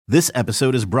This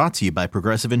episode is brought to you by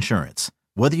Progressive Insurance.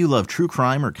 Whether you love true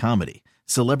crime or comedy,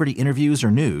 celebrity interviews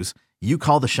or news, you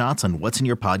call the shots on what's in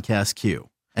your podcast queue.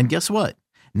 And guess what?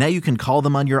 Now you can call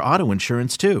them on your auto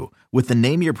insurance too with the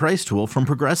Name Your Price tool from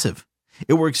Progressive.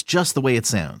 It works just the way it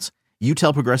sounds. You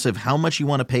tell Progressive how much you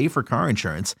want to pay for car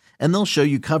insurance, and they'll show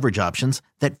you coverage options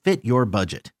that fit your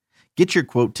budget. Get your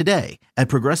quote today at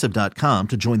Progressive.com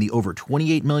to join the over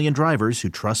 28 million drivers who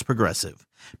trust Progressive.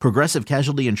 Progressive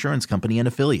Casualty Insurance Company and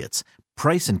Affiliates.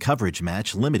 Price and coverage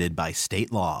match limited by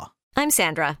state law. I'm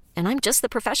Sandra, and I'm just the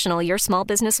professional your small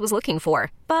business was looking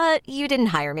for. But you didn't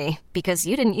hire me because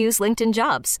you didn't use LinkedIn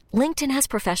Jobs. LinkedIn has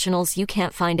professionals you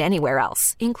can't find anywhere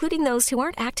else, including those who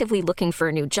aren't actively looking for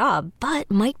a new job, but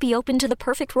might be open to the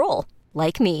perfect role,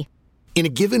 like me. In a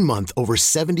given month, over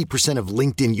 70% of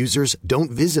LinkedIn users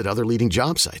don't visit other leading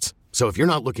job sites. So if you're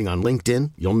not looking on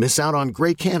LinkedIn, you'll miss out on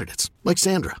great candidates like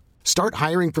Sandra. Start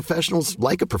hiring professionals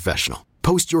like a professional.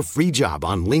 Post your free job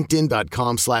on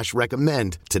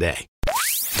linkedin.com/recommend today.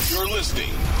 You're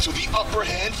listening to the Upper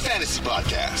Hand Fantasy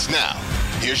Podcast. Now,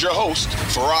 here's your host,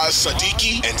 Faraz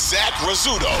Sadiki and Zach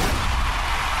Rizzuto.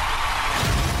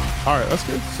 All right, let's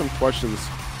get into some questions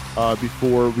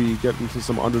before we get into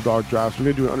some underdog drafts. We're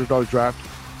going to do an underdog draft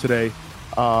today,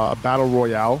 a battle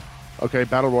royale. Okay,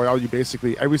 battle royale, you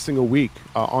basically, every single week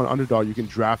on underdog, you can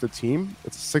draft a team.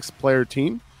 It's a 6-player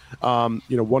team.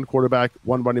 One quarterback,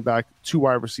 one running back, 2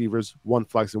 wide receivers, 1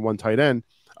 flex, and 1 tight end,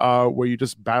 where you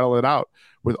just battle it out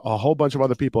with a whole bunch of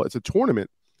other people. It's a tournament.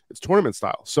 It's tournament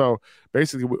style. So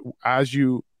basically, as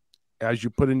you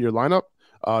put in your lineup,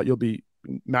 you'll be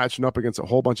matching up against a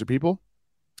whole bunch of people.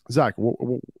 Zach,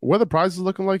 what are the prizes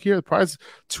looking like here? The prize,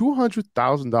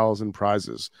 $200,000 in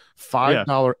prizes,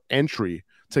 $5 entry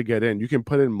to get in. You can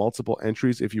put in multiple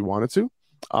entries if you wanted to.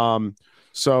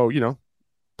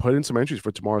 Put in some entries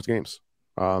for tomorrow's games.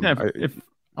 If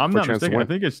I'm not mistaken, I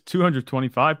think it's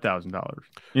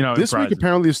 $225,000. This week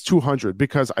apparently is 200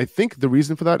 because I think the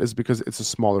reason for that is because it's a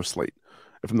smaller slate.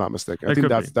 If I'm not mistaken, I think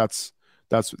that's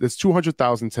it's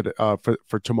 200,000 today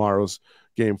for tomorrow's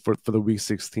game for the Week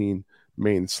 16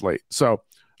 main slate. So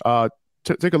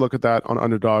take a look at that on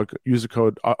Underdog. Use the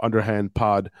code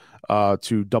UnderhandPod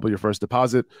to double your first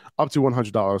deposit up to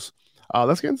 $100.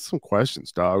 Let's get into some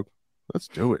questions, dog. Let's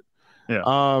do it.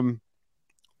 Yeah.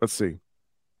 Let's see.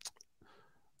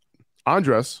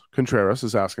 Andres Contreras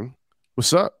is asking,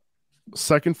 "What's up?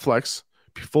 Second flex,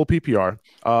 full PPR.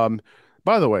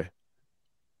 By the way,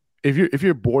 if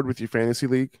you're bored with your fantasy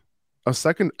league,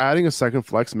 adding a second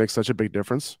flex makes such a big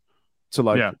difference to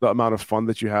the amount of fun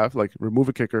that you have. Like, remove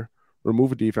a kicker,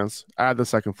 remove a defense, add the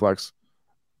second flex.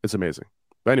 It's amazing.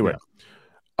 But anyway,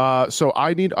 so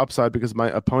I need upside because my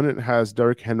opponent has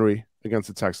Derrick Henry against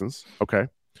the Texans. Okay.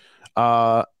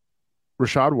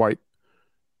 Rashad White,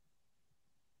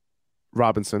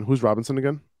 Robinson. Who's Robinson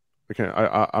again?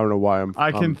 I don't know why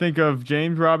I can think of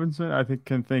James Robinson. I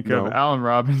can think of Allen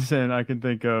Robinson. I can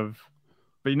think of,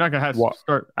 but you're not gonna have to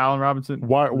start Allen Robinson.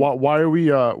 Why are we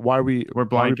we're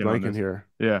blanking here?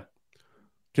 Yeah.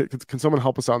 Can someone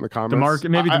help us out in the comments?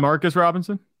 DeMarcus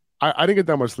Robinson. I didn't get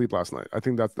that much sleep last night. I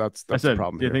think that's the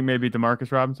problem. Do you think maybe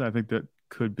DeMarcus Robinson? I think that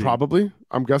could be. Probably.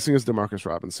 I'm guessing it's DeMarcus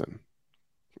Robinson.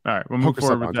 All right, we'll move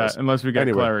forward with that unless we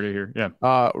get clarity here.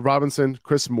 Yeah. Robinson,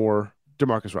 Chris Moore,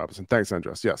 DeMarcus Robinson. Thanks,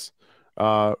 Andres. Yes.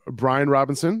 Brian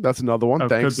Robinson. That's another one.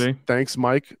 Thanks,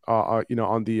 Mike.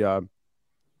 On the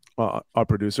our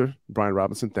producer, Brian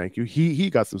Robinson. Thank you.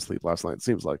 He got some sleep last night. It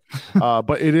seems like,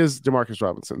 but it is DeMarcus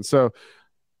Robinson. So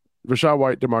Rashad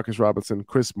White, DeMarcus Robinson,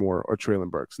 Chris Moore, or Treylon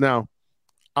Burks. Now,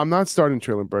 I'm not starting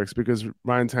Treylon Burks because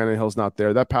Ryan Tannehill's not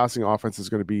there. That passing offense is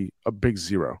going to be a big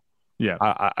zero. Yeah,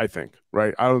 I think,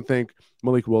 right? I don't think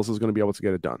Malik Wilson is going to be able to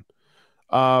get it done.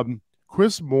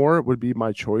 Chris Moore would be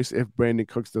my choice if Brandon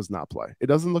Cooks does not play. It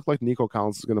doesn't look like Nico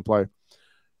Collins is going to play.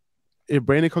 If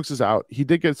Brandon Cooks is out, he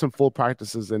did get some full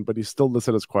practices in, but he's still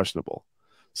listed as questionable.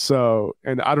 So,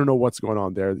 and I don't know what's going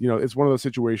on there. It's one of those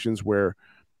situations where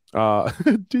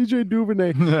DJ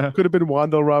Duvernay could have been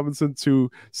Wan'Dale Robinson to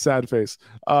sad face.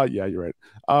 Yeah, you're right.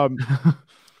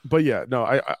 But yeah, no,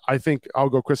 I think I'll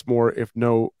go Chris Moore if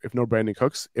no Brandon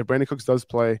Cooks. If Brandon Cooks does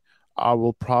play, I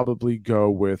will probably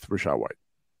go with Rashad White.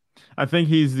 I think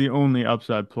he's the only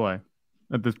upside play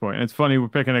at this point. And it's funny we're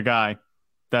picking a guy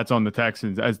that's on the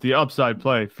Texans as the upside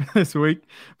play for this week.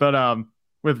 But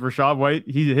with Rashad White,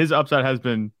 his upside has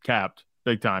been capped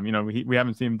big time. We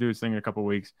haven't seen him do his thing in a couple of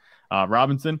weeks.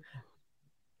 Robinson,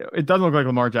 it doesn't look like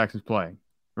Lamar Jackson's playing,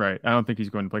 right? I don't think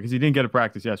he's going to play because he didn't get a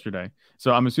practice yesterday.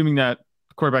 So I'm assuming that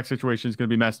quarterback situation is going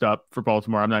to be messed up for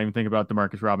Baltimore. I'm not even thinking about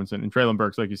DeMarcus Robinson and Treylon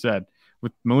Burks, like you said.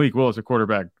 With Malik Willis, a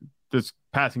quarterback, this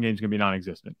passing game is going to be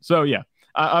non-existent. So, yeah,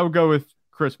 I would go with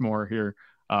Chris Moore here.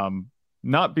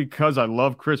 Not because I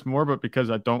love Chris Moore, but because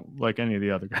I don't like any of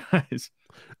the other guys.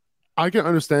 I can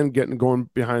understand going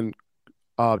behind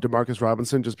Demarcus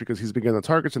Robinson just because he's been getting the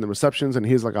targets and the receptions, and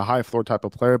he's like a high floor type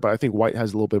of player. But I think White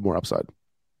has a little bit more upside.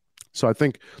 So I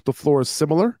think the floor is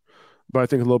similar, but I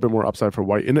think a little bit more upside for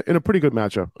White in a pretty good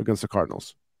matchup against the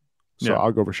Cardinals. So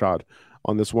I'll go Rashad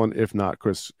on this one. If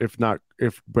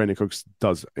Brandon Cooks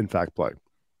does in fact play.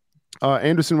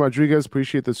 Anderson Rodriguez,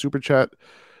 appreciate the super chat,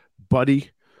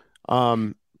 buddy.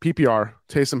 PPR,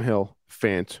 Taysom Hill,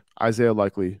 Fant, Isaiah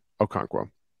Likely, Okonkwo.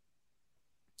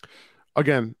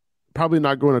 Again, probably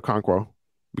not going Okonkwo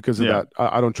because of that.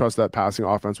 I don't trust that passing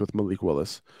offense with Malik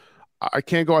Willis. I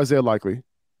can't go Isaiah Likely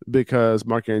because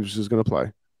Mark Andrews is going to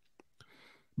play.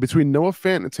 Between Noah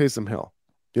Fant and Taysom Hill,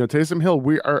 Taysom Hill,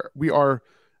 we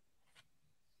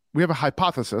have a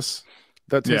hypothesis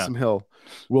that Taysom Hill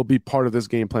will be part of this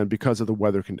game plan because of the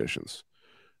weather conditions.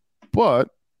 But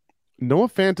Noah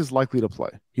Fant is likely to play.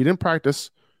 He didn't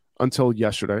practice until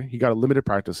yesterday. He got a limited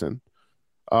practice in.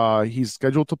 He's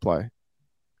scheduled to play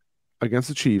against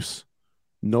the Chiefs.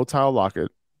 No Tyler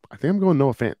Lockett. I think I'm going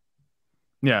Noah Fant.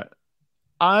 Yeah.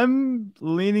 I'm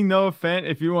leaning Noah Fant.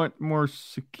 If you want more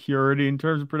security in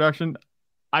terms of production,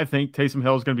 I think Taysom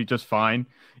Hill is going to be just fine,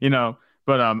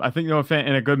 But I think Noah Fant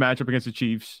in a good matchup against the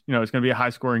Chiefs, it's going to be a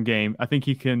high-scoring game. I think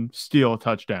he can steal a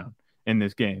touchdown in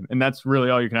this game, and that's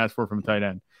really all you can ask for from a tight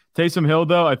end. Taysom Hill,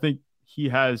 though, I think he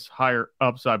has higher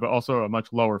upside, but also a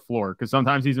much lower floor because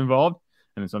sometimes he's involved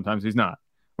and then sometimes he's not.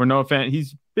 Where Noah Fant,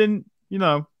 he's been,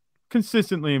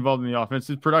 consistently involved in the offense.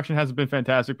 His production hasn't been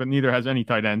fantastic, but neither has any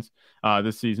tight ends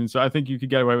this season. So I think you could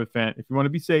get away with Fant. If you want to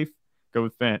be safe, go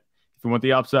with Fant. If you want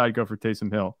the upside, go for Taysom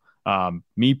Hill.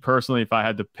 Me personally, if I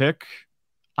had to pick,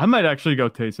 I might actually go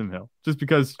Taysom Hill just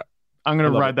because I'm going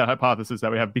to ride that hypothesis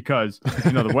that we have because,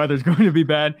 the weather's going to be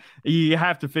bad. You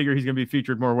have to figure he's going to be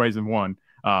featured more ways than one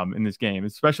in this game,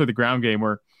 especially the ground game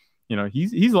where,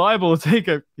 he's liable to take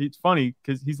it's funny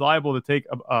because he's liable to take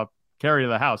a carry to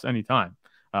the house anytime.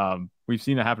 We've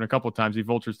seen it happen a couple of times. He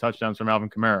vultures touchdowns from Alvin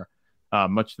Kamara,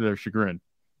 much to their chagrin.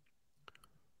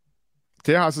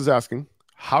 Tejas is asking,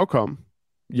 how come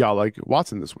y'all like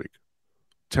Watson this week?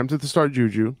 Tempted to start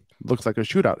Juju. Looks like a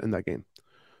shootout in that game.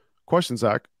 Question,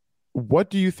 Zach. What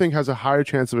do you think has a higher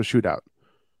chance of a shootout?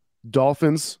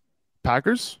 Dolphins,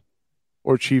 Packers,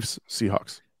 or Chiefs,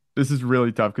 Seahawks? This is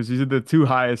really tough because these are the two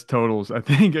highest totals, I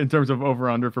think, in terms of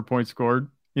over-under for points scored,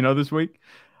 this week.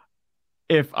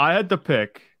 If I had to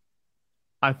pick,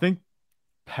 I think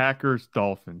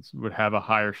Packers-Dolphins would have a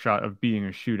higher shot of being a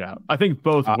shootout. I think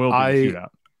both will be a shootout.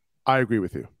 I agree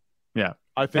with you. Yeah.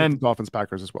 I think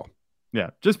Dolphins-Packers as well. Yeah.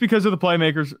 Just because of the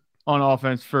playmakers on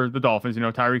offense for the Dolphins,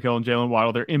 Tyreek Hill and Jalen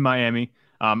Waddle, they're in Miami.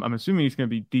 I'm assuming it's going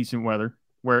to be decent weather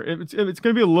where it's going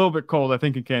to be a little bit cold, I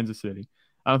think, in Kansas City.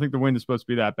 I don't think the wind is supposed to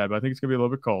be that bad, but I think it's going to be a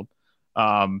little bit cold.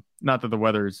 Not that the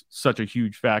weather is such a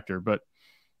huge factor, but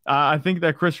I think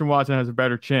that Christian Watson has a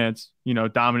better chance,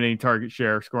 dominating target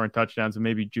share, scoring touchdowns, than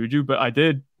maybe Juju. But I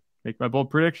did make my bold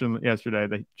prediction yesterday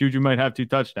that Juju might have 2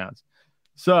 touchdowns.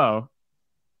 So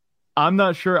I'm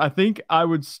not sure. I think I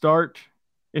would start,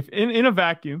 if in a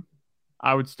vacuum,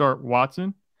 I would start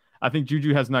Watson. I think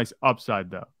Juju has nice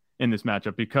upside, though, in this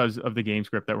matchup because of the game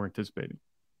script that we're anticipating.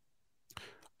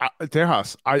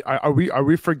 Tejas, are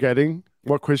we forgetting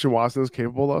what Christian Watson is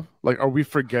capable of? Like, are we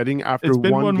forgetting after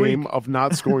one game of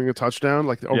not scoring a touchdown?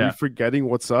 Like, are we forgetting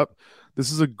what's up?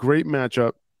 This is a great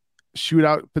matchup,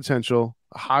 shootout potential,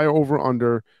 high over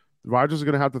under. Rodgers is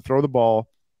going to have to throw the ball.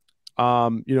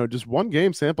 Just one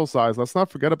game sample size. Let's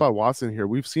not forget about Watson here.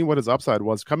 We've seen what his upside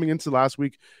was coming into last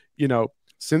week.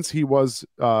 Since he was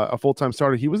a full-time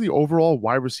starter, he was the overall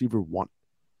wide receiver 1.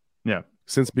 Yeah.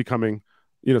 Since becoming,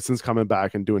 since coming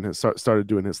back and started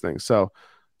doing his thing. So,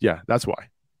 yeah, that's why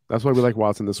we like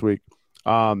Watson this week.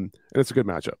 And it's a good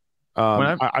matchup.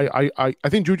 I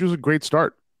think Juju's a great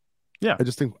start. Yeah. I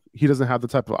just think he doesn't have the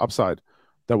type of upside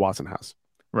that Watson has.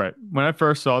 Right. When I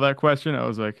first saw that question, I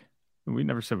was like, we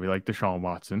never said we like Deshaun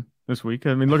Watson this week.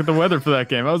 I mean, look at the weather for that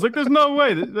game. I was like, there's no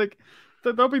way. Like,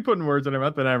 don't be putting words in my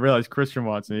mouth. Then I realized Christian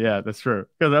Watson. Yeah, that's true.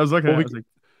 Because I was looking at it, I was like,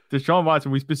 Deshaun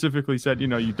Watson, we specifically said,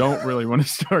 you don't really want to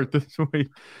start this week.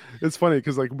 It's funny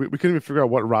because like we couldn't even figure out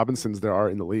what Robinsons there are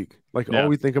in the league. Like all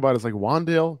we think about is like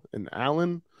Wandale and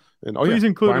Allen. And please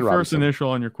include Brian a first Robinson. initial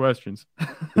on your questions.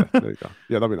 Yeah, there you go.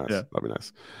 Yeah, that'd be nice. Yeah. That'd be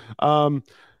nice.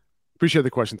 Appreciate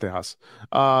the question, Tejas.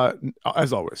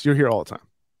 As always, you're here all the time.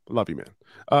 Love you,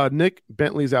 man. Nick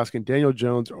Bentley's asking Daniel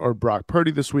Jones or Brock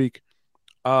Purdy this week.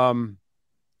 I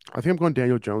think I'm going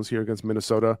Daniel Jones here against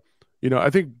Minnesota. I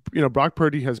think Brock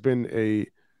Purdy has been a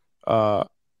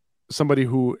somebody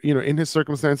who in his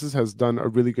circumstances has done a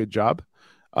really good job.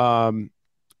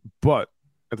 But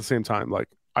at the same time, like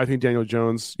I think Daniel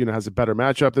Jones, has a better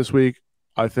matchup this week.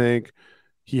 I think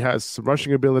he has some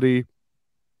rushing ability,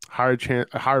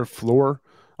 higher floor.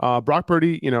 Brock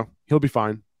Purdy, he'll be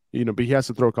fine, but he has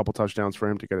to throw a couple touchdowns for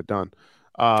him to get it done.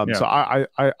 So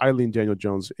I lean Daniel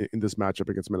Jones in this matchup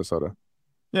against Minnesota.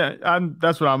 Yeah,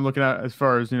 that's what I'm looking at as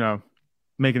far as,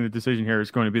 making the decision here is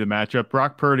going to be the matchup.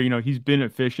 Brock Purdy, he's been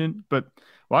efficient, but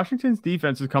Washington's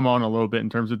defense has come on a little bit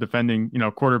in terms of defending,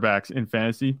 quarterbacks in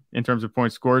fantasy in terms of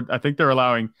points scored. I think they're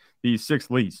allowing the sixth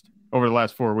least over the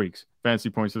last 4 weeks, fantasy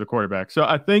points to the quarterback. So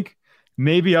I think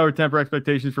maybe I would temper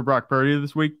expectations for Brock Purdy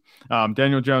this week.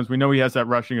 Daniel Jones, we know he has that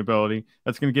rushing ability.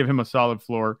 That's going to give him a solid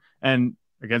floor. And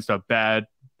against a bad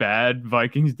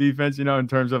Vikings defense, in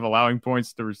terms of allowing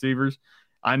points to receivers,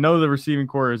 I know the receiving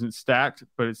core isn't stacked,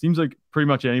 but it seems like pretty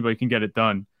much anybody can get it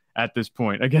done at this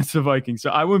point against the Vikings.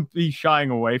 So I wouldn't be shying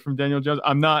away from Daniel Jones.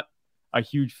 I'm not a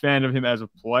huge fan of him as a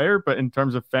player, but in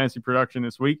terms of fantasy production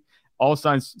this week, all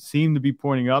signs seem to be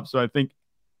pointing up. So I think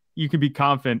you can be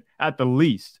confident at the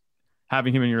least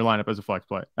having him in your lineup as a flex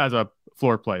play, as a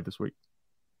floor play this week.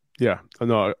 Yeah,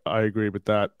 no, I agree with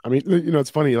that. I mean,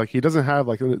 it's funny, like he doesn't have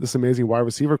like this amazing wide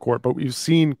receiver court, but we've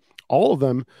seen all of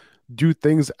them do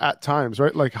things at times,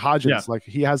 right? Like Hodgins, like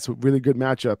he has a really good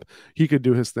matchup. He could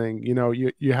do his thing.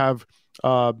 You have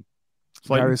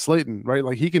Darius Slayton, right?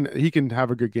 Like he can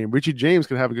have a good game. Richie James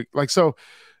can have a good, so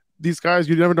these guys,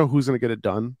 you never know who's going to get it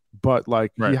done, but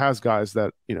he has guys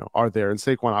that, are there, and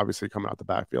Saquon obviously coming out the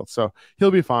backfield. So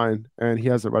he'll be fine. And he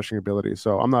has the rushing ability.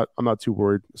 So I'm not too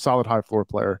worried. Solid high floor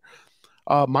player.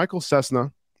 Michael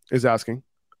Cessna is asking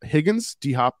Higgins,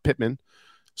 D-Hop, Pittman,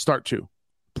 start 2,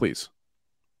 please.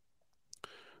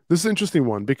 This is an interesting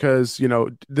one because,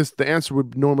 the answer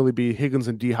would normally be Higgins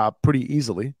and D-Hop pretty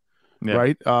easily,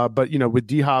 right? But, with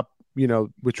D-Hop,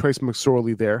 with Trace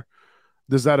McSorley there,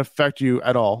 does that affect you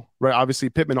at all, right? Obviously,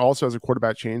 Pittman also has a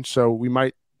quarterback change, so we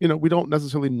might, we don't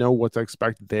necessarily know what to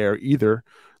expect there either.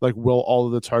 Like, will all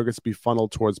of the targets be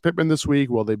funneled towards Pittman this week?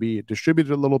 Will they be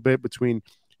distributed a little bit between,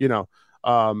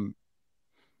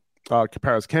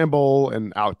 Paris Campbell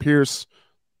and Alec Pierce?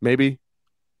 Maybe.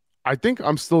 I think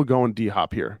I'm still going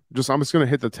D-Hop here. I'm just going to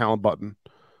hit the talent button,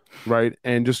 right?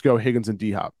 And just go Higgins and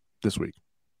D-Hop this week.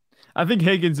 I think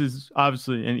Higgins is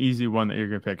obviously an easy one that you're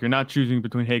going to pick. You're not choosing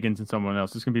between Higgins and someone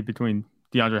else. It's going to be between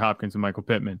DeAndre Hopkins and Michael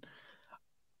Pittman.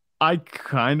 I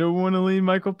kind of want to lean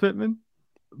Michael Pittman,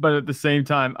 but at the same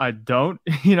time, I don't.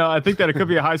 I think that it could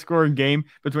be a high-scoring game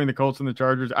between the Colts and the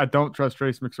Chargers. I don't trust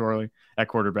Trace McSorley at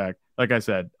quarterback. Like I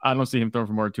said, I don't see him throwing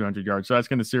for more than 200 yards. So that's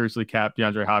going to seriously cap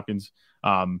DeAndre Hopkins'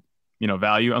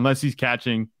 value, unless he's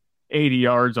catching 80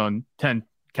 yards on 10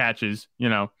 catches,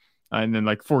 and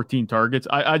then 14 targets.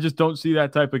 I just don't see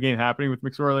that type of game happening with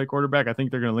McSorley quarterback. I think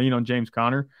they're going to lean on James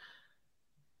Conner.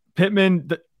 Pittman,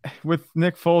 with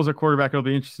Nick Foles at quarterback, it'll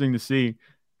be interesting to see.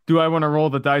 Do I want to roll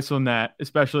the dice on that,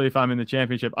 especially if I'm in the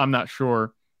championship? I'm not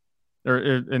sure. Or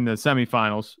in the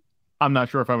semifinals, I'm not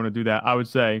sure if I want to do that. I would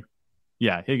say,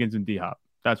 yeah, Higgins and D-Hop.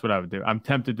 That's what I would do. I'm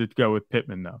tempted to go with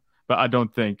Pittman, though. But I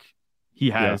don't think he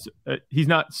has he's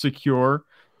not secure,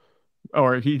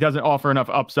 or he doesn't offer enough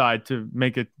upside to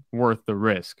make it worth the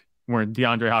risk. Where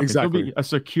DeAndre Hopkins, he'll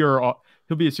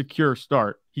be a secure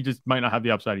start. He just might not have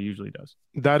the upside he usually does.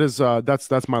 That is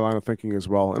that's my line of thinking as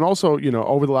well. And also,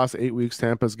 over the last 8 weeks,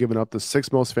 Tampa's given up the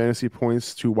 6th most fantasy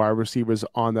points to wide receivers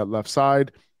on that left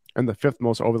side, and the 5th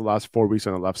most over the last 4 weeks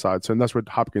on the left side. So, and that's where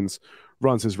Hopkins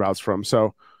runs his routes from.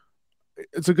 So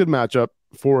it's a good matchup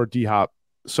for D-Hop.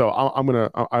 So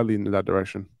I lean in that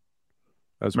direction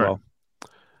as well.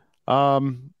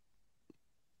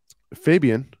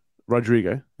 Fabian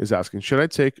Rodriguez is asking, should I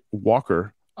take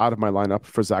Walker out of my lineup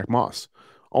for Zach Moss?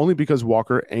 Only because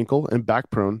Walker ankle and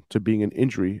back prone to being an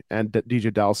injury, and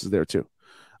DJ Dallas is there too.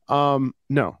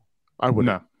 No, I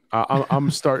wouldn't. No.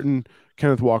 I'm starting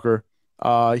Kenneth Walker.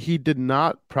 He did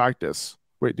not practice.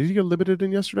 Wait, did he get limited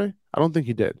in yesterday? I don't think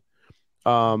he did.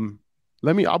 I'm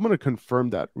going to confirm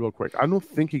that real quick. I don't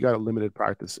think he got a limited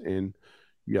practice in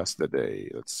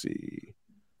yesterday. Let's see.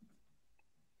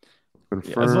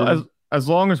 Confirm. As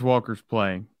long as Walker's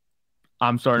playing,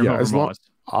 I'm starting over Moss.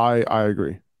 I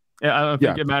agree. Yeah, I don't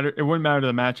think it mattered. It wouldn't matter to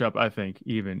the matchup. I think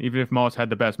even if Moss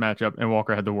had the best matchup and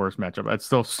Walker had the worst matchup, I'd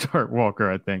still start Walker.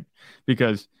 I think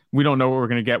because we don't know what we're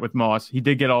going to get with Moss. He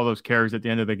did get all those carries at the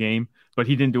end of the game, but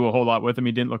he didn't do a whole lot with them.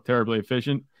 He didn't look terribly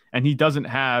efficient, and he doesn't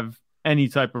have any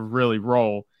type of really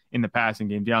role in the passing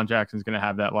game. Deion Jackson's going to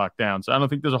have that locked down. So I don't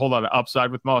think there's a whole lot of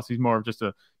upside with Moss. He's more of just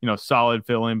a solid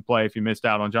fill-in play if you missed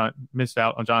out on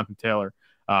Jonathan Taylor.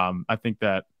 I think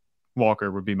that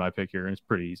Walker would be my pick here, and it's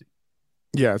pretty easy.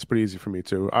 Yeah, it's pretty easy for me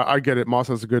too. I get it. Moss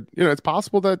has a good. It's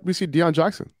possible that we see Deion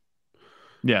Jackson.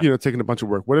 Yeah. Taking a bunch of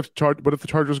work. What if the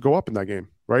Chargers go up in that game,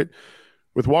 right?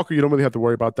 With Walker, you don't really have to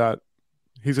worry about that.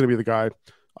 He's going to be the guy.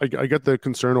 I get the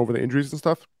concern over the injuries and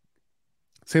stuff.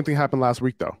 Same thing happened last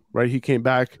week, though, right? He came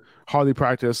back, hardly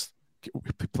practiced,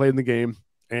 played in the game,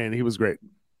 and he was great.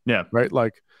 Yeah. Right?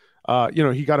 Like,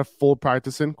 he got a full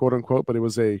practice in, quote unquote, but it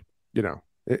was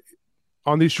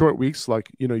on these short weeks, like,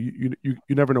 you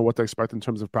never know what to expect in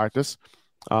terms of practice.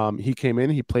 He came in,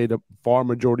 he played a far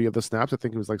majority of the snaps. I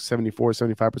think it was like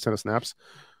 74-75% of snaps.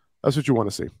 That's what you want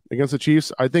to see. Against the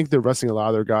Chiefs, I think they're resting a lot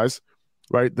of their guys,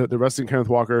 right? They're resting Kenneth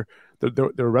Walker.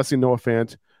 They're resting Noah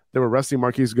Fant. They were resting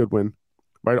Marquise Goodwin,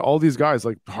 right? All these guys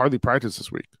like hardly practiced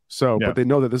this week. So, But they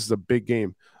know that this is a big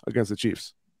game against the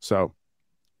Chiefs. So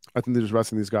I think they're just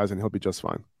resting these guys and he'll be just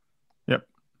fine. Yep.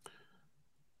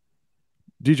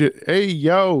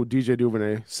 DJ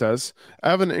Duvernay says,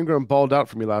 Evan Ingram balled out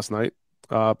for me last night.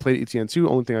 Played ETN 2.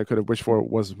 Only thing I could have wished for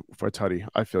was for a tutty.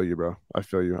 I feel you, bro. I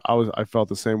feel you. I felt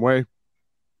the same way.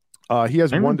 He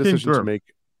has one decision to make.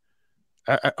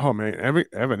 Oh man,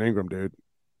 Evan Ingram, dude.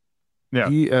 Yeah,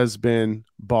 he has been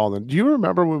balling. Do you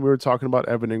remember when we were talking about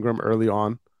Evan Ingram early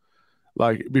on,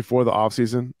 like before the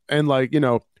offseason? And like,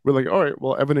 we're like, all right,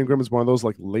 well, Evan Ingram is one of those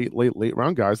like late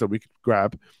round guys that we could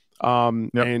grab.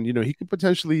 And he could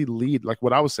potentially lead, like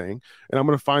what I was saying. And I'm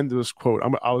going to find this quote.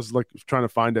 I was like trying to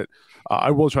find it.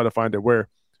 I will try to find it where,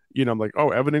 I'm like, oh,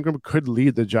 Evan Ingram could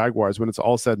lead the Jaguars when it's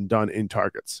all said and done in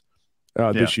targets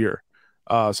this year.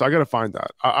 So I got to find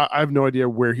that. I have no idea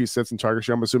where he sits in target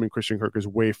share. I'm assuming Christian Kirk is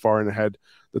way far and ahead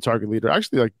the target leader.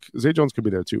 Actually, like Zay Jones could be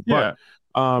there too. Yeah.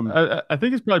 But I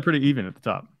think it's probably pretty even at the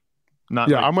top.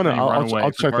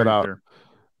 I'll check that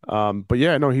out. But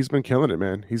yeah, no, he's been killing it,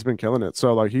 man. He's been killing it.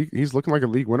 So like he's looking like a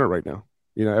league winner right now.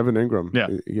 Evan Ingram. Yeah.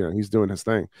 He's doing his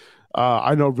thing.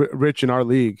 I know Rich in our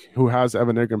league who has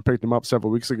Evan Ingram picked him up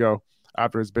several weeks ago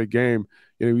after his big game.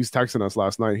 He's texting us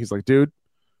last night. He's like, dude,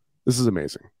 this is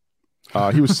amazing.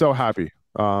 He was so happy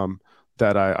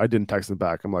that I didn't text him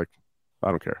back. I'm like, I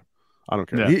don't care.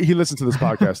 Yeah. He listened to this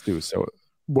podcast too. So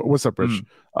what's up, Rich?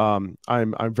 I'm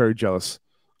very jealous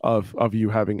of you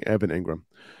having Evan Ingram.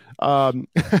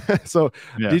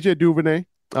 DJ Duvernay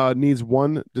needs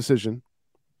one decision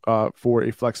for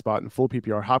a flex spot in full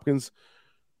PPR. Hopkins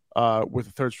with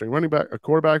a third string running back, a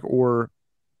quarterback,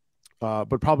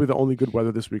 but probably the only good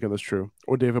weather this weekend. That's true.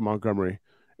 Or David Montgomery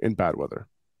in bad weather.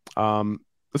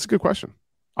 That's a good question.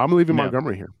 I'm leaving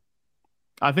Montgomery here.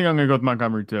 I think I'm going to go with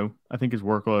Montgomery too. I think his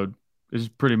workload is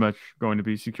pretty much going to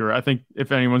be secure. I think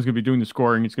if anyone's going to be doing the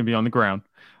scoring, it's going to be on the ground.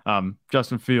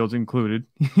 Justin Fields included.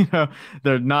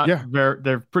 They're not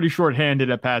they're pretty short-handed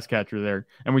at pass catcher there.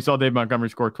 And we saw Dave Montgomery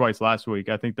score twice last week.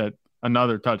 I think that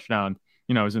another touchdown,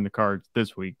 is in the cards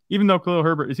this week. Even though Khalil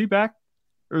Herbert, is he back?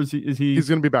 Or is he He's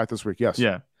going to be back this week, yes.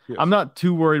 Yeah. Yes. I'm not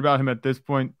too worried about him at this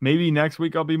point. Maybe next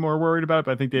week I'll be more worried about it,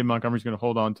 but I think Dave Montgomery's going to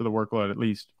hold on to the workload at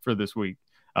least for this week.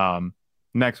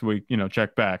 Next week,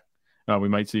 check back. We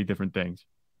might see different things.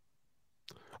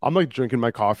 I'm like drinking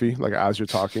my coffee like as you're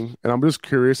talking, and I'm just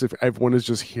curious if everyone is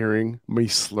just hearing me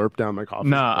slurp down my coffee.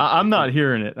 Nah, I'm not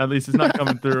hearing it. At least it's not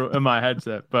coming through in my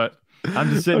headset, but I'm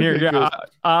just sitting here. Yeah,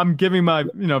 I'm giving my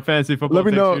fantasy football. Let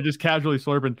me know. You're just casually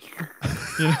slurping.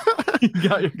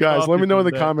 Guys, let me know in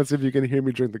the comments if you can hear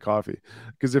me drink the coffee,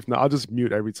 because if not, I'll just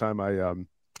mute every time I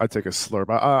take a slurp.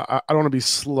 I don't want to be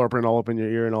slurping all up in your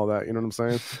ear and all that. You know what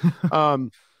I'm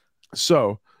saying?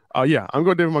 I'm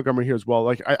going David Montgomery here as well.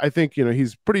 Like I think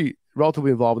he's pretty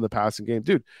relatively involved in the passing game,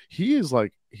 dude. He is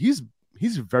like he's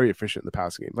very efficient in the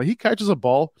passing game. Like he catches a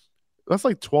ball that's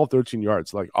like 12-13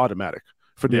 yards, like automatic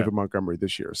for David Montgomery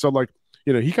this year. So like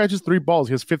he catches 3 balls,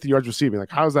 he has 50 yards receiving. Like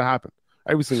how does that happen?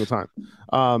 Every single time.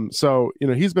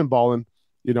 He's been balling.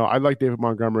 I like David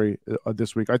Montgomery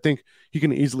this week. I think he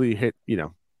can easily hit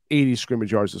 80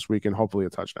 scrimmage yards this week and hopefully a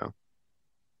touchdown.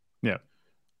 Yeah.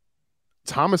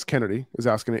 Thomas Kennedy is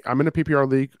asking, I'm in a PPR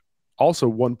league, also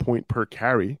 1 point per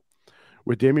carry.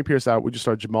 With Dameon Pierce out, would you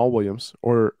start Jamal Williams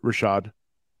or Rachaad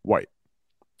White?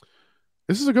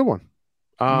 This is a good one.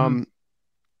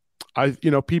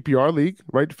 PPR league,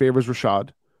 right, favors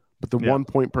Rachaad, but the 1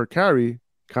 point per carry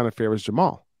kind of favors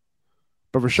Jamal.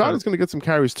 But Rachaad is going to get some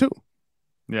carries too.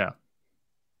 Yeah.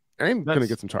 And going to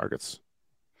get some targets.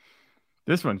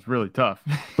 This one's really tough.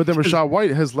 But then Rachaad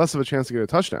White has less of a chance to get a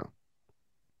touchdown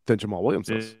than Jamal Williams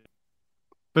does.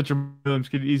 But Jamal Williams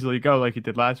could easily go like he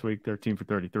did last week, 13 for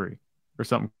 33 or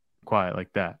something quiet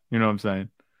like that. You know what I'm saying?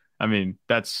 I mean,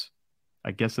 I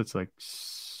guess that's like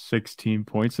 16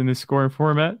 points in this scoring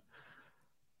format.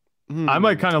 I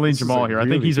might kind of lean Jamal here. I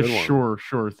think he's a sure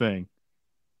thing.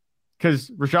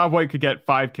 Because Rachaad White could get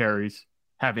 5 carries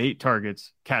have 8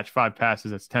 targets, catch 5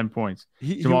 passes. That's 10 points.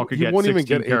 He Jamal could get won't even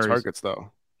 16 get 8 carries. targets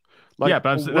though. Like, yeah,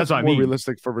 but that's what I mean. What's more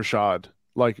realistic for Rashad?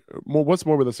 Like, what's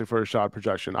more realistic for Rashad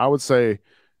projection? I would say,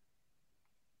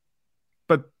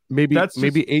 but maybe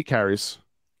 8 carries,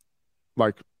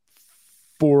 like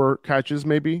 4 catches,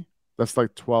 maybe. That's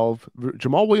like 12.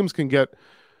 Jamal Williams can get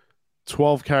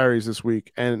 12 carries this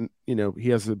week, and he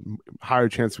has a higher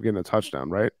chance of getting a touchdown,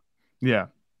 right? Yeah,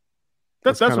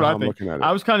 that's what I think.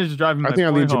 I was kind of just driving. I think I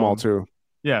lean Jamal home. too.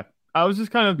 Yeah, I was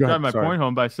just kind of driving my point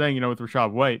home by saying, with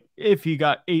Rachaad White, if he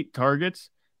got 8 targets,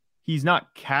 he's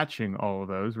not catching all of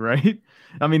those, right?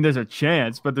 I mean, there's a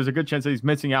chance, but there's a good chance that he's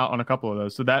missing out on a couple of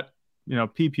those. So that,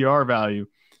 PPR value,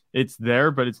 it's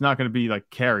there, but it's not going to be like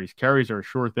carries. Carries are a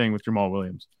sure thing with Jamal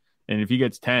Williams. And if he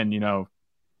gets 10,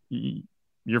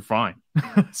 you're fine.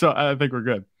 So I think we're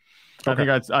good. Okay.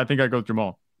 I think I go with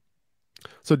Jamal.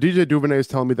 So DJ Duvernay is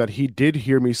telling me that he did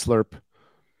hear me slurp.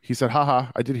 He said,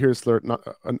 haha, I did hear a slurp, not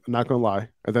going to lie.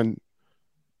 And then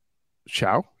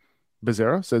Chow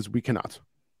Becerra says, we cannot.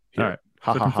 All right.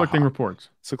 So conflicting reports.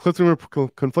 So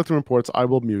conflicting reports, I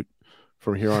will mute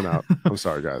from here on out. I'm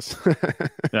sorry, guys.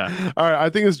 Yeah. All right. I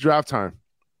think it's draft time.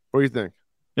 What do you think?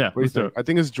 Yeah. What do you think? I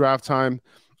think it's draft time.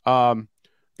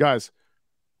 Guys,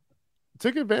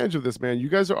 take advantage of this, man. You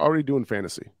guys are already doing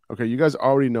fantasy. Okay. You guys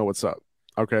already know what's up.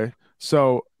 Okay.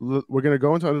 So we're going to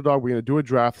go into Underdog. We're going to do a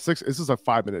draft. This is a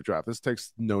 5-minute draft. This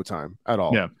takes no time at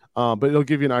all. Yeah. But it'll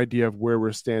give you an idea of where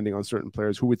we're standing on certain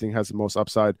players, who we think has the most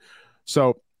upside.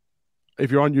 So if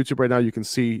you're on YouTube right now, you can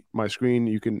see my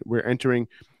screen. We're entering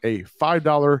a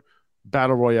 $5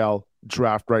 Battle Royale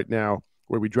draft right now,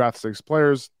 where we draft 6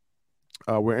 players.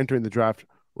 We're entering the draft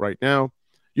right now.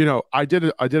 I did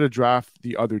a draft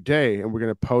the other day, and we're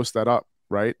going to post that up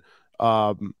right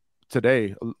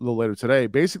today, a little later today.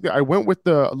 Basically, I went with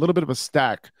a little bit of a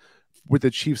stack with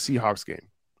the Chiefs Seahawks game,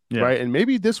 right? And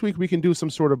maybe this week we can do some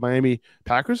sort of Miami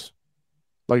Packers.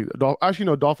 Like, actually,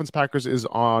 no, Dolphins Packers is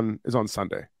on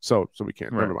Sunday, so we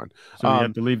can't. Right. Never mind. So we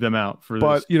have to leave them out for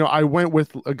but, this. I went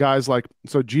with guys like,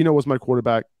 so Gino was my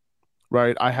quarterback,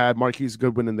 right? I had Marquise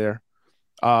Goodwin in there.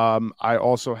 I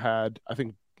also had, I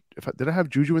think, did I have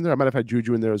Juju in there? I might have had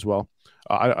Juju in there as well.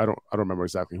 I don't remember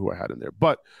exactly who I had in there,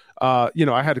 but I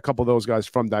had a couple of those guys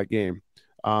from that game.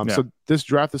 So this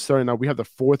draft is starting now. We have the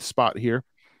 4th spot here.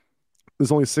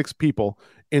 There's only 6 people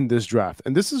in this draft,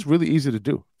 and this is really easy to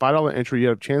do. $5 entry. You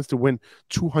have a chance to win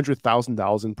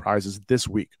 $200,000 in prizes this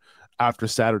week. After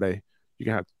Saturday, you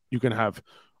can have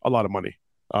a lot of money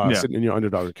sitting in your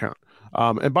Underdog account.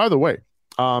 And by the way,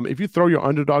 if you throw your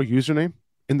Underdog username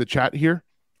in the chat here,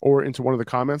 or into one of the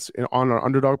comments on our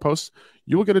Underdog posts,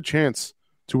 you will get a chance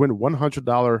to win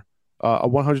 $100 a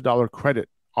 $100 credit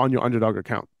on your Underdog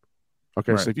account.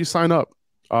 Okay, right. So if you sign up,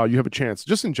 you have a chance.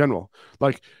 Just in general,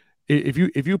 like if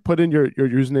you put in your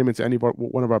username into any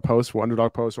one of our posts, for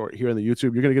Underdog posts or here in the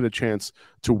YouTube, you're gonna get a chance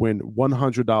to win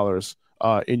 $100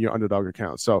 in your Underdog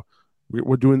account. So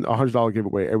we're doing a $100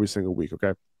 giveaway every single week.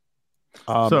 Okay.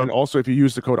 And also, if you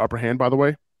use the code Upper Hand, by the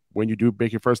way, when you do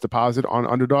make your first deposit on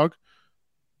Underdog.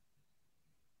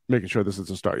 Making sure this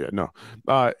doesn't start yet. No,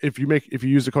 if you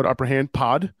use the code Upper Hand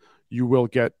Pod, you will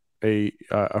get a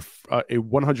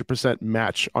 100%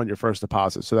 match on your first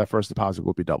deposit. So that first deposit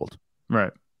will be doubled.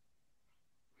 Right.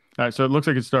 All right. So it looks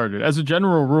like it started. As a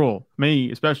general rule, me,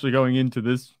 especially going into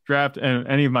this draft and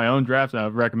any of my own drafts, I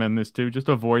would recommend this too. Just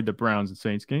avoid the Browns and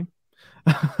Saints game.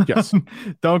 Yes.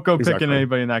 Don't go picking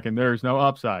anybody in that game. There's no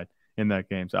upside in that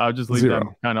game. So I'll just leave them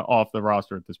kind of off the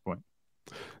roster at this point.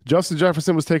 Justin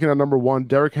Jefferson was taken at number 1.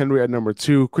 Derrick Henry at number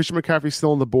 2. Christian McCaffrey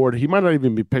still on the board. He might not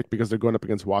even be picked because they're going up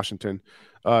against Washington.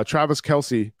 Travis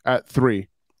Kelce at 3.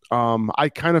 I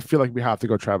kind of feel like we have to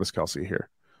go Travis Kelce here.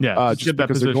 Yeah, just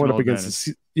because they're going up against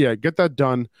get that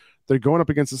done. They're going up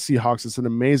against the Seahawks. It's an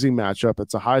amazing matchup.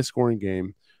 It's a high-scoring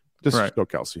game. Just go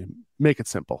Kelce. Make it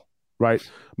simple, right?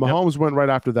 Mahomes went right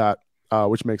after that,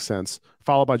 which makes sense,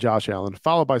 followed by Josh Allen,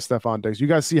 followed by Stephon Diggs. You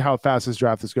guys see how fast this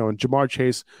draft is going. Jamar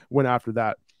Chase went after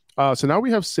that. So now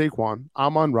we have Saquon,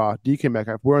 Amon-Ra, DK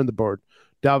Metcalf. We're on the board.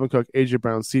 Dalvin Cook, AJ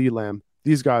Brown, CeeDee Lamb.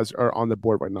 These guys are on the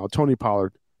board right now. Tony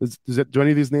Pollard. Do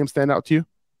any of these names stand out to you?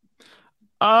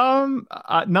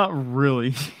 Not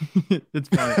really. It's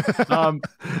funny.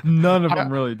 None of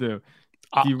them really do.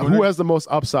 Who has the most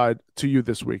upside to you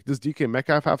this week? Does DK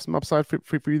Metcalf have some upside for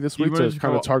you this week to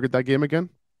kind of target that game again?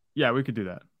 Yeah, we could do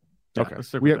that. Yeah,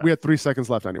 okay. We had 3 seconds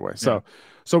left anyway. So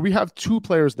we have 2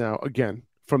 players now again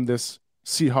from this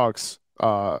Seahawks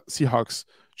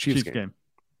Chiefs game.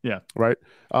 Yeah. Right.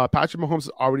 Patrick Mahomes is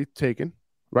already taken,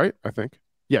 right? I think.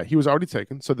 Yeah, he was already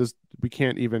taken. So we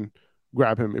can't even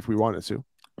grab him if we wanted to.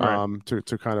 Right.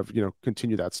 To kind of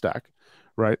continue that stack.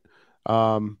 Right.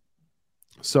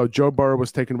 So Joe Burrow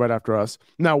was taken right after us.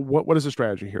 Now, what is the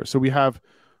strategy here? So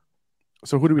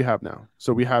who do we have now?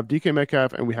 So we have DK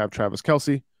Metcalf and we have Travis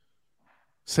Kelce,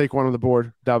 Saquon on the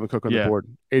board, Dalvin Cook on the board,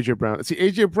 AJ Brown. See,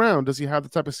 AJ Brown, does he have the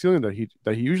type of ceiling that he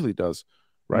usually does?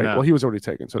 Right. No. Well, he was already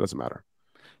taken, so it doesn't matter.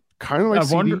 Kind of like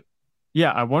CD.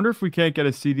 I wonder if we can't get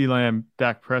a CD Lamb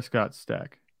Dak Prescott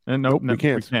stack. And nope, we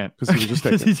can't because he was just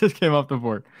taken. He just came off the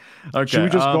board. Okay, should we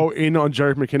just go in on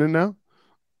Jerick McKinnon now?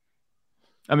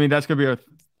 I mean, that's gonna be our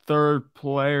third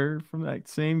player from that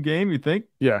same game. You think?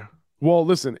 Yeah. Well,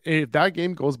 listen, if that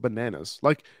game goes bananas,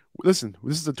 like, listen,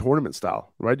 this is a tournament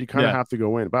style, right? You kind of have to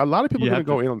go in, but a lot of people are going to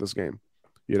go in on this game,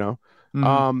 you know?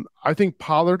 Mm-hmm. I think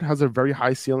Pollard has a very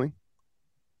high ceiling.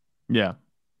 Yeah,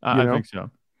 I think so.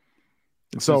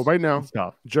 So right now,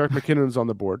 Jerick McKinnon's on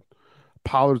the board.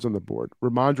 Pollard's on the board.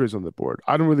 Ramondre's on the board.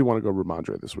 I don't really want to go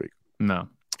Ramondre this week. No.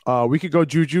 We could go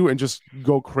Juju and just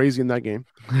go crazy in that game.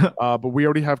 But we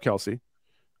already have Kelce.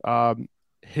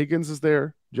 Higgins is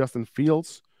there. Justin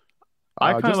Fields.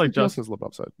 I kind of like Justin's little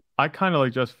upside. I kind of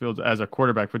like Justin Fields as a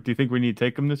quarterback, but do you think we need to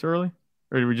take him this early?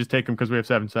 Or do we just take him because we have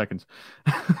 7 seconds?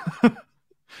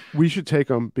 We should take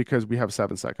him because we have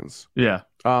 7 seconds. Yeah.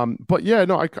 But yeah,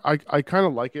 no, I kind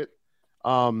of like it.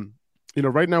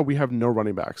 Right now we have no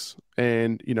running backs.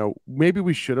 And, maybe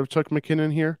we should have took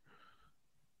McKinnon here.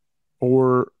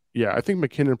 Or, yeah, I think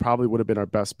McKinnon probably would have been our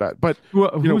best bet. But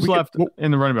who's left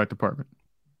in the running back department?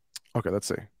 Okay, let's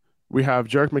see. We have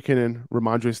Jerick McKinnon,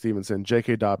 Ramondre Stevenson,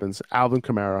 J.K. Dobbins, Alvin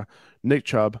Kamara, Nick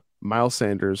Chubb, Miles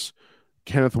Sanders,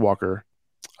 Kenneth Walker.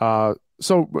 So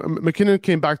McKinnon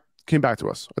came back to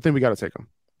us. I think we got to take him.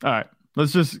 All right,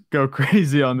 let's just go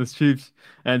crazy on this Chiefs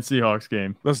and Seahawks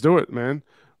game. Let's do it, man.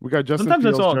 We got Justin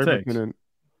Fields, Jerick McKinnon,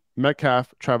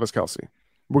 Metcalf, Travis Kelce.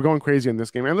 We're going crazy in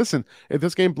this game. And listen, if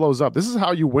this game blows up, this is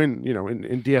how you win.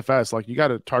 In DFS, like, you got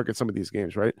to target some of these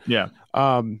games, right? Yeah.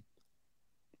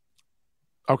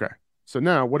 Okay. So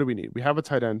now what do we need? We have a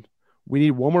tight end. We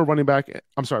need one more running back.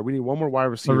 I'm sorry. We need one more wide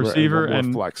receiver, and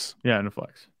one more flex. Yeah, and a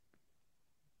flex.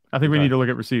 I think we need to look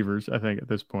at receivers, I think, at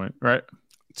this point, right?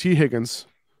 T. Higgins,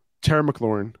 Terry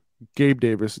McLaurin, Gabe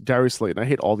Davis, Darius Slayton. I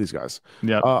hate all these guys.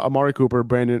 Yeah. Amari Cooper,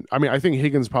 Brandon. I mean, I think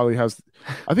Higgins probably has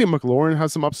 – I think McLaurin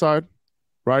has some upside,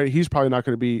 right? He's probably not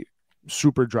going to be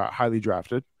super highly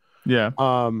drafted. Yeah.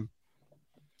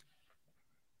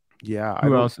 Yeah.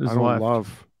 Who else is left?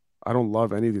 I don't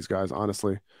love any of these guys,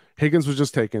 honestly. Higgins was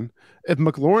just taken. If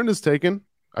McLaurin is taken,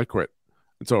 I quit.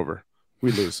 It's over.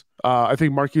 We lose. I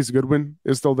think Marquise Goodwin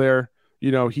is still there.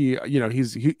 He's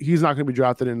not going to be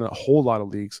drafted in a whole lot of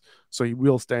leagues, so he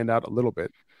will stand out a little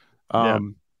bit.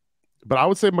 But I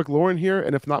would say McLaurin here,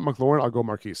 and if not McLaurin, I'll go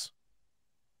Marquise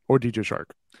or DJ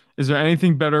Shark. Is there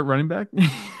anything better at running back?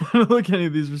 I don't look at any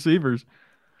of these receivers.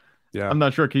 Yeah, I'm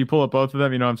not sure. Can you pull up both of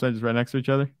them? You know what I'm saying? Just right next to each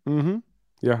other. Mm-hmm.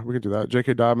 Yeah, we can do that.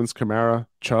 J.K. Dobbins, Kamara,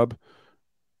 Chubb.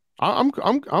 I'm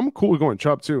cool with going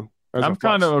Chubb too. I'm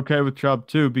kind of okay with Chubb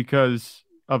too because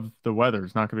of the weather.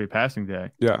 It's not going to be a passing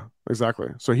day. Yeah, exactly.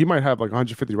 So he might have like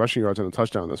 150 rushing yards and a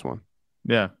touchdown in this one.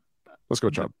 Yeah. Let's go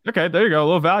Chubb. Okay, there you go. A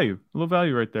little value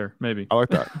right there, maybe. I like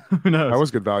that. Who knows? That was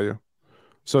good value.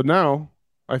 So now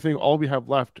I think all we have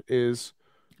left is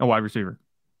a wide receiver.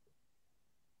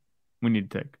 We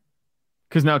need to take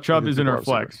because now Chubb is in our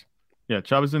flex. Yeah,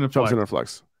 Chubb is in the flex. Chubb's in our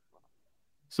flex.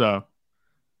 So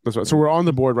that's right. So we're on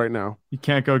the board right now. You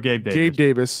can't go Gabe Davis. Gabe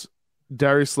Davis,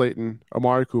 Darius Slayton,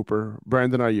 Amari Cooper,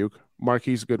 Brandon Ayuk,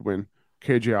 Marquise Goodwin,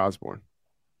 KJ Osborne.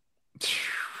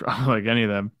 I don't like any of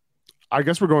them. I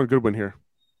guess we're going Goodwin here.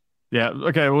 Yeah.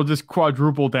 Okay. We'll just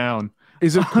quadruple down.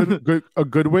 Is it a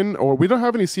Goodwin, or we don't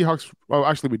have any Seahawks? Well,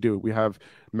 actually, we do. We have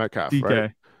Metcalf,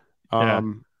 DK. Right?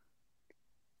 Can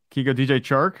you go DJ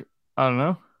Chark? I don't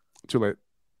know. Too late.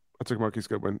 I took Marquise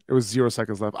Goodwin. It was 0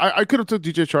 seconds left. I could have took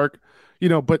DJ Chark,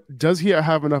 but does he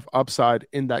have enough upside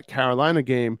in that Carolina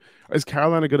game? Is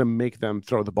Carolina going to make them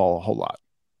throw the ball a whole lot?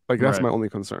 Like, that's my only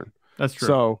concern. That's true.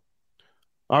 So,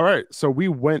 all right. So we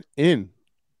went in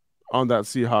on that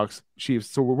Seahawks Chiefs.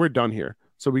 So we're done here.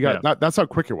 So we got that's how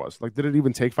quick it was. Like, did it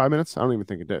even take 5 minutes? I don't even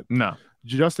think it did. No.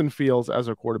 Justin Fields as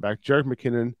our quarterback, Jerick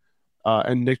McKinnon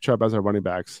and Nick Chubb as our running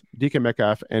backs, DK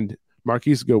Metcalf and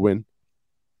Marquise Goodwin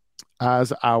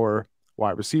as our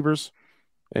wide receivers,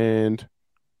 and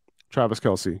Travis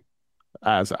Kelce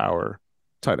as our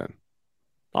tight end.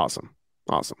 Awesome.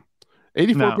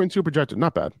 84.2 projected.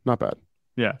 Not bad.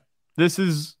 Yeah.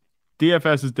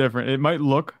 DFS is different. It might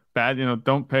look bad.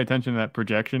 Don't pay attention to that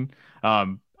projection.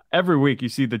 Every week you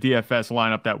see the DFS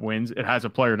lineup that wins. It has a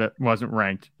player that wasn't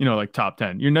ranked, like top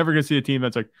 10. You're never going to see a team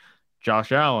that's like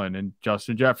Josh Allen and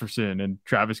Justin Jefferson and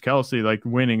Travis Kelce, like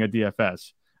winning a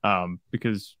DFS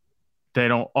because they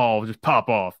don't all just pop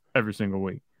off every single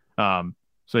week. So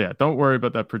yeah, don't worry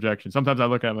about that projection. Sometimes I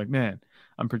look at it like, man,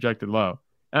 I'm projected low.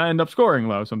 And I end up scoring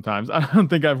low sometimes. I don't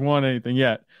think I've won anything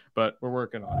yet, but we're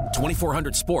working on it.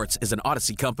 2400 Sports is an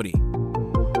Odyssey company.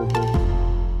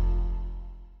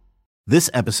 This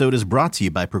episode is brought to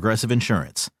you by Progressive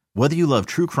Insurance. Whether you love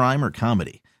true crime or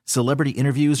comedy, celebrity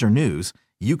interviews or news,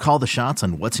 you call the shots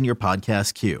on what's in your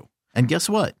podcast queue. And guess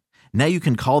what? Now you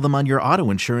can call them on your auto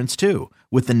insurance too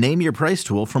with the Name Your Price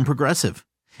tool from Progressive.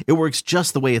 It works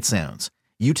just the way it sounds.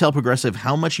 You tell Progressive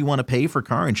how much you want to pay for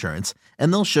car insurance,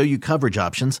 and they'll show you coverage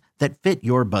options that fit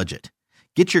your budget.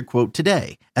 Get your quote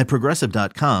today at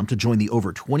Progressive.com to join the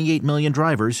over 28 million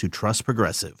drivers who trust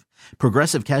Progressive.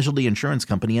 Progressive Casualty Insurance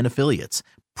Company and Affiliates.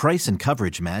 Price and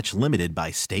coverage match limited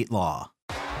by state law.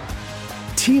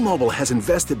 T-Mobile has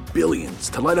invested billions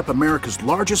to light up America's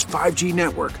largest 5G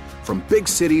network, from big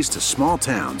cities to small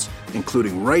towns,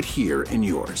 including right here in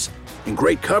yours. And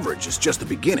great coverage is just the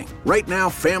beginning. Right now,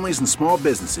 families and small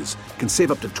businesses can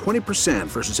save up to 20%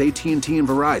 versus AT&T and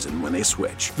Verizon when they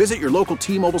switch. Visit your local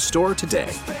T-Mobile store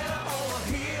today.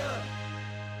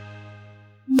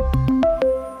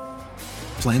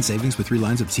 Plan savings with 3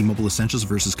 lines of T-Mobile Essentials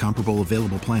versus comparable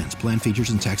available plans. Plan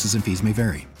features and taxes and fees may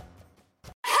vary.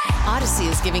 Odyssey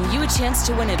is giving you a chance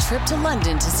to win a trip to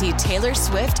London to see Taylor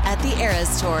Swift at the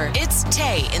Eras Tour. It's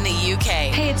Tay in the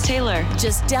UK. Hey, it's Taylor.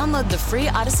 Just download the free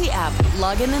Odyssey app,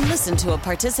 log in and listen to a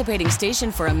participating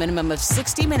station for a minimum of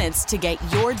 60 minutes to get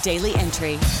your daily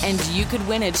entry. And you could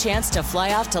win a chance to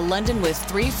fly off to London with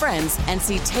 3 friends and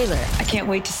see Taylor. I can't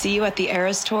wait to see you at the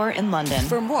Eras Tour in London.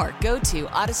 For more, go to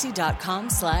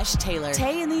odyssey.com/Taylor.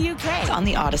 Tay in the UK. It's on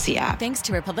the Odyssey app. Thanks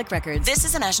to Republic Records. This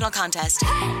is a national contest.